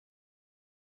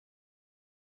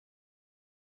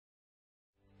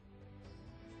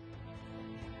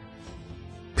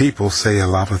People say a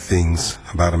lot of things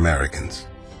about Americans,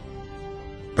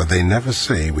 but they never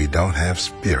say we don't have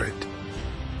spirit.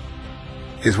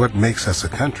 It's what makes us a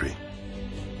country.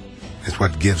 It's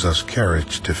what gives us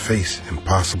courage to face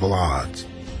impossible odds.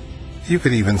 You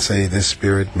could even say this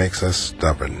spirit makes us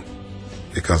stubborn,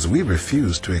 because we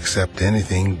refuse to accept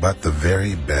anything but the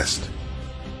very best.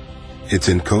 It's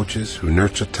in coaches who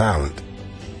nurture talent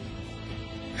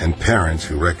and parents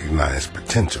who recognize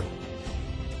potential.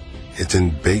 It's in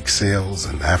bake sales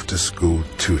and after-school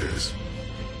tutors,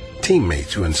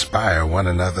 teammates who inspire one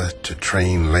another to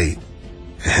train late,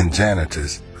 and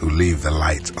janitors who leave the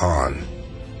lights on,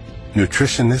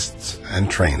 nutritionists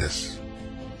and trainers,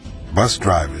 bus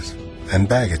drivers and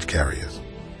baggage carriers,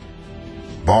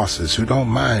 bosses who don't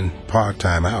mind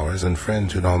part-time hours, and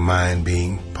friends who don't mind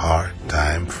being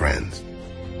part-time friends.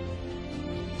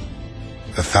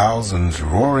 The thousands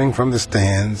roaring from the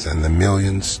stands and the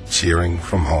millions cheering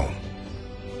from home.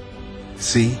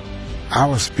 See,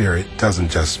 our spirit doesn't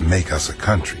just make us a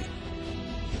country.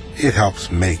 It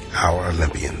helps make our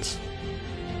Olympians.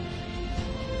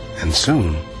 And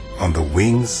soon, on the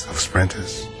wings of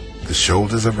sprinters, the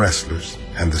shoulders of wrestlers,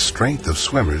 and the strength of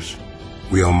swimmers,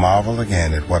 we'll marvel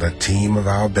again at what a team of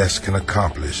our best can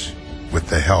accomplish with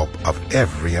the help of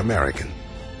every American.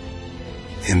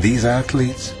 In these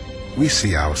athletes, we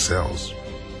see ourselves,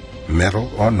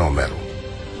 medal or no medal.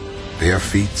 Their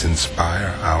feats inspire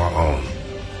our own.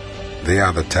 They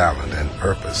are the talent and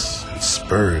purpose, and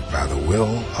spurred by the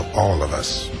will of all of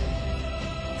us.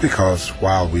 Because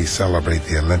while we celebrate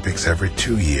the Olympics every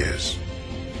 2 years,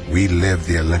 we live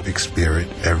the Olympic spirit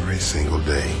every single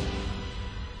day.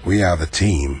 We are the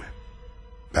team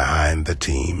behind the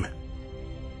team.